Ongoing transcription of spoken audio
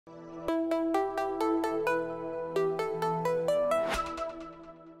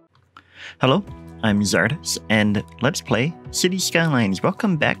Hello, I'm Czardus, and let's play Cities Skylines.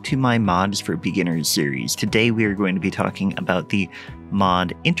 Welcome back to my Mods for Beginners series. Today we are going to be talking about the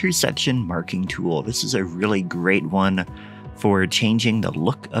mod intersection marking tool. This is a really great one for changing the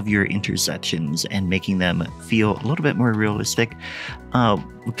look of your intersections and making them feel a little bit more realistic. A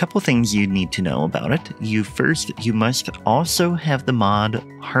couple things you need to know about it. You must also have the mod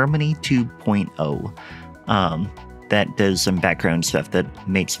Harmony 2.0. That does some background stuff that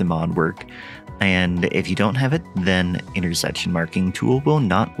makes the mod work. And if you don't have it, then intersection marking tool will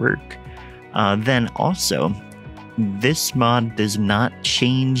not work. Then also, this mod does not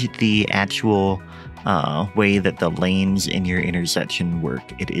change the actual way that the lanes in your intersection work.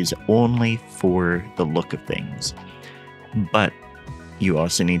 It is only for the look of things. But you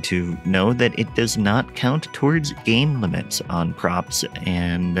also need to know that it does not count towards game limits on props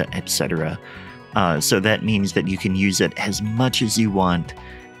and etc. So that means that you can use it as much as you want,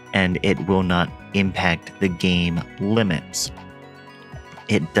 and it will not impact the game limits.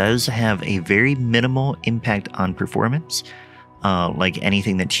 It does have a very minimal impact on performance, like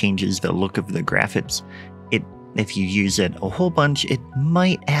anything that changes the look of the graphics. If you use it a whole bunch, it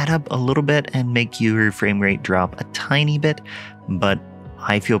might add up a little bit and make your frame rate drop a tiny bit, but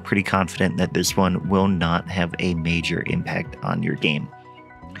I feel pretty confident that this one will not have a major impact on your game.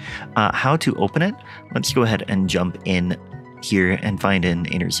 How to open it? Let's go ahead and jump in here and find an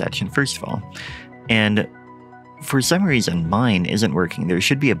intersection first of all. And for some reason, mine isn't working. There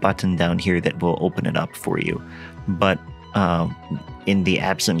should be a button down here that will open it up for you. But in the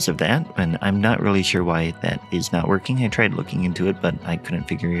absence of that, and I'm not really sure why that is not working. I tried looking into it, but I couldn't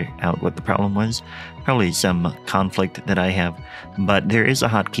figure out what the problem was. Probably some conflict that I have. But there is a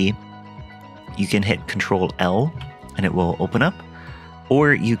hotkey. You can hit Control L and it will open up.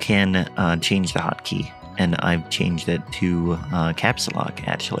 Or you can change the hotkey, and I've changed it to caps lock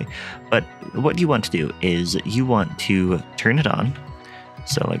actually. But what you want to do is you want to turn it on.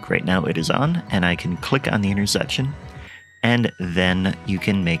 So like right now it is on, and I can click on the intersection, and then you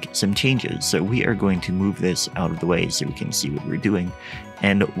can make some changes. So we are going to move this out of the way so we can see what we're doing.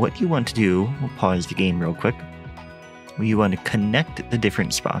 And what you want to do, we'll pause the game real quick. You want to connect the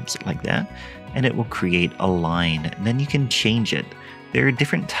different spots like that, and it will create a line. And then you can change it. There are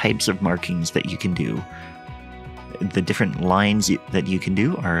different types of markings that you can do. The different lines that you can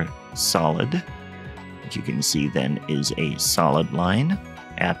do are solid, which you can see then is a solid line,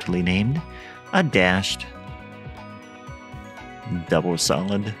 aptly named, a dashed, double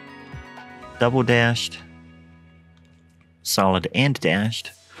solid, double dashed, solid and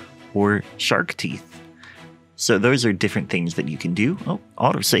dashed, or shark teeth. So those are different things that you can do. Oh,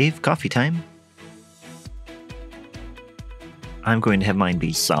 autosave, coffee time. I'm going to have mine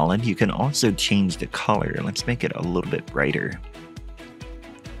be solid. You can also change the color. Let's make it a little bit brighter.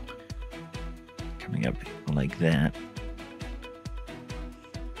 Coming up like that.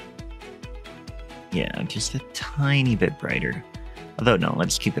 Yeah, just a tiny bit brighter. Although, no,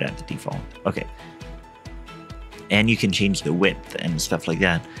 let's keep it at the default. Okay. And you can change the width and stuff like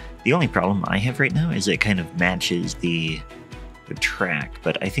that. The only problem I have right now is it kind of matches the track,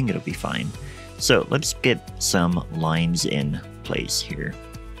 but I think it'll be fine. So let's get some lines in place here.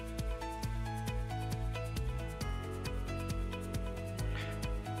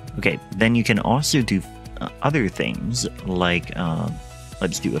 Okay, then you can also do other things like,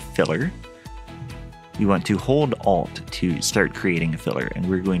 let's do a filler. You want to hold Alt to start creating a filler, and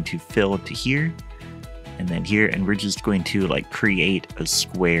we're going to fill to here, and then here, and we're just going to like create a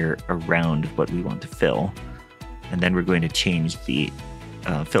square around what we want to fill. And then we're going to change the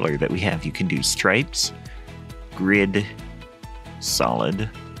filler that we have. You can do stripes, grid, solid,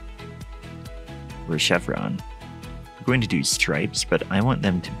 or chevron. We're going to do stripes, but I want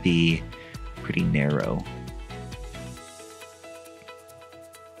them to be pretty narrow.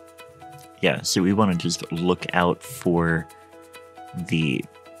 Yeah, so we want to just look out for the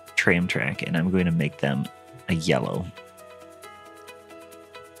tram track, and I'm going to make them a yellow.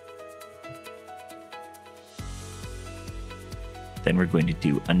 Then we're going to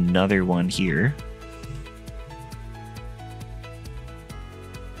do another one here.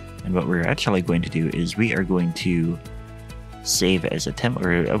 And what we're actually going to do is we are going to save as a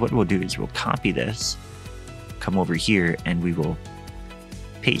template, or what we'll do is we'll copy this, come over here, and we will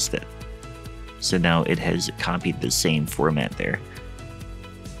paste it. So now it has copied the same format there.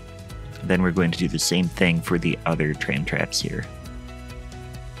 Then we're going to do the same thing for the other tram tracks here.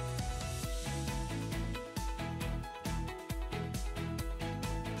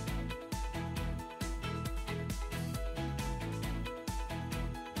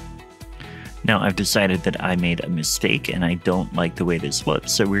 Now I've decided that I made a mistake and I don't like the way this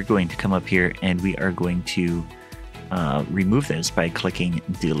looks. So we're going to come up here and we are going to remove this by clicking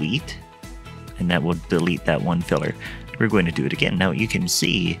delete. And that will delete that one filler. We're going to do it again. Now you can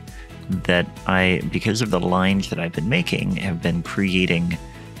see that because of the lines that I've been making, have been creating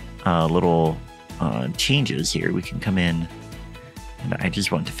little changes here. We can come in and I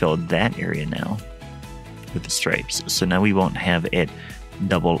just want to fill that area now with the stripes. So now we won't have it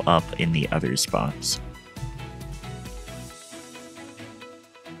double up in the other spots.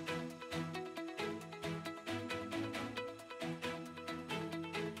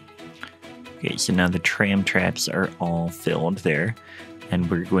 Okay, so now the tram tracks are all filled there, and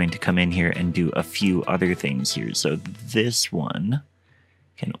we're going to come in here and do a few other things here. So this one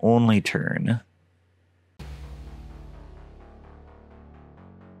can only turn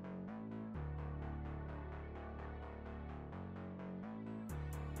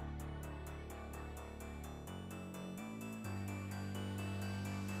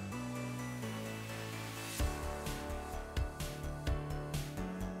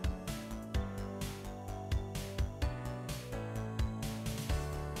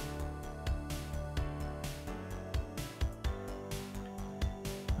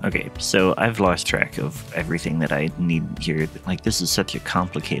Okay, so I've lost track of everything that I need here. Like, this is such a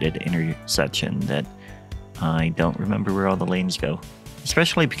complicated intersection that I don't remember where all the lanes go.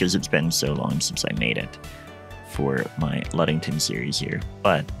 Especially because it's been so long since I made it for my Luddington series here.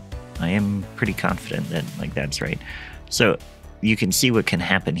 But I am pretty confident that, like, that's right. So you can see what can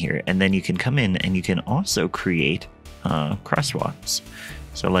happen here. And then you can come in and you can also create crosswalks.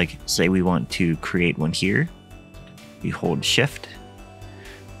 So, like, say we want to create one here. We hold shift.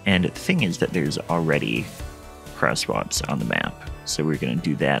 And the thing is that there's already crosswalks on the map, so we're going to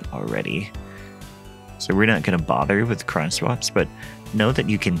do that already. So we're not going to bother with crosswalks, but know that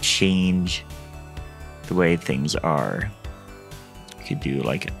you can change the way things are. You could do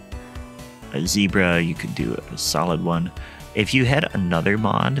like a zebra, you could do a solid one. If you had another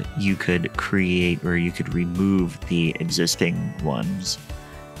mod, you could create or you could remove the existing ones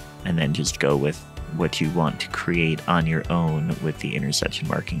and then just go with what you want to create on your own with the intersection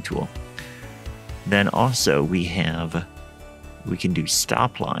marking tool. Then also we can do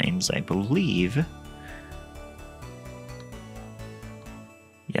stop lines, I believe.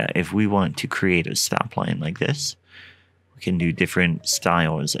 Yeah, if we want to create a stop line like this, we can do different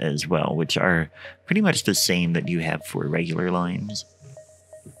styles as well, which are pretty much the same that you have for regular lines.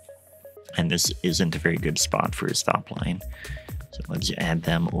 And this isn't a very good spot for a stop line. So let's add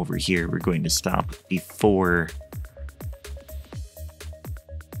them over here. We're going to stop before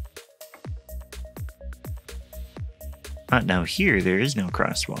now here there is no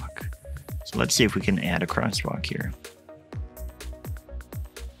crosswalk. So let's see if we can add a crosswalk here.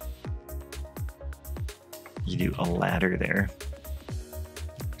 You do a ladder there.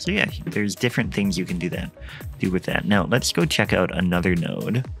 So yeah, there's different things you can do with that. Now let's go check out another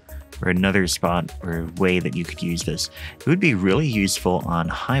node. Or another spot or way that you could use this. It would be really useful on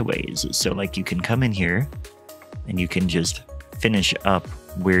highways. So like you can come in here and you can just finish up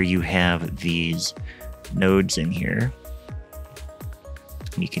where you have these nodes in here.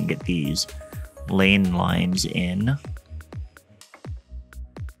 You can get these lane lines in.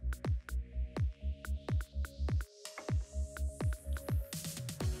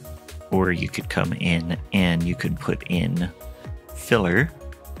 Or you could come in and you could put in filler.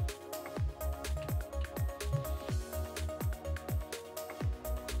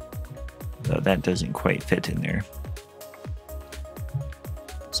 So that doesn't quite fit in there.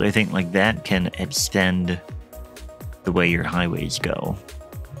 So I think like that can extend the way your highways go.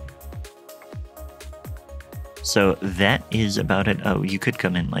 So that is about it. Oh, you could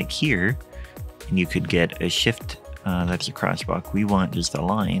come in like here and you could get a shift. That's a crosswalk. We want just a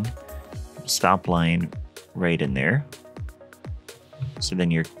line, stop line right in there. So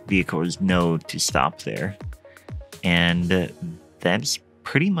then your vehicles know to stop there. And that's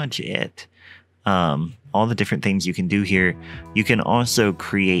pretty much it. All the different things you can do here. You can also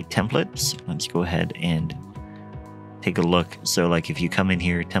create templates. Let's go ahead and take a look. So like if you come in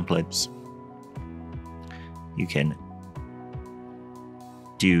here, templates, you can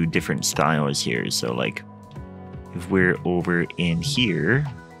do different styles here. So like if we're over in here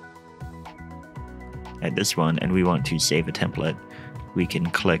at this one and we want to save a template, we can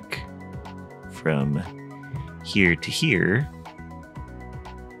click from here to here.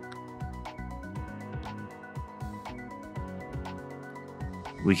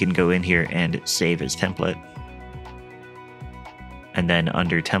 We can go in here and save as template. And then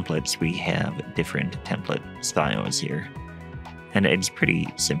under templates, we have different template styles here. And it's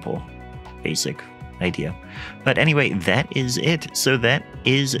pretty simple. basic idea. But anyway, that is it. So that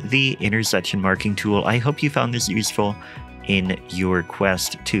is the intersection marking tool. I hope you found this useful in your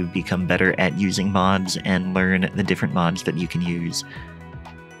quest to become better at using mods and learn the different mods that you can use.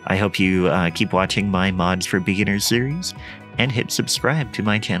 I hope you keep watching my Mods for Beginners series and hit subscribe to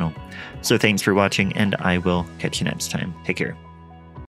my channel. So thanks for watching, and I will catch you next time. Take care.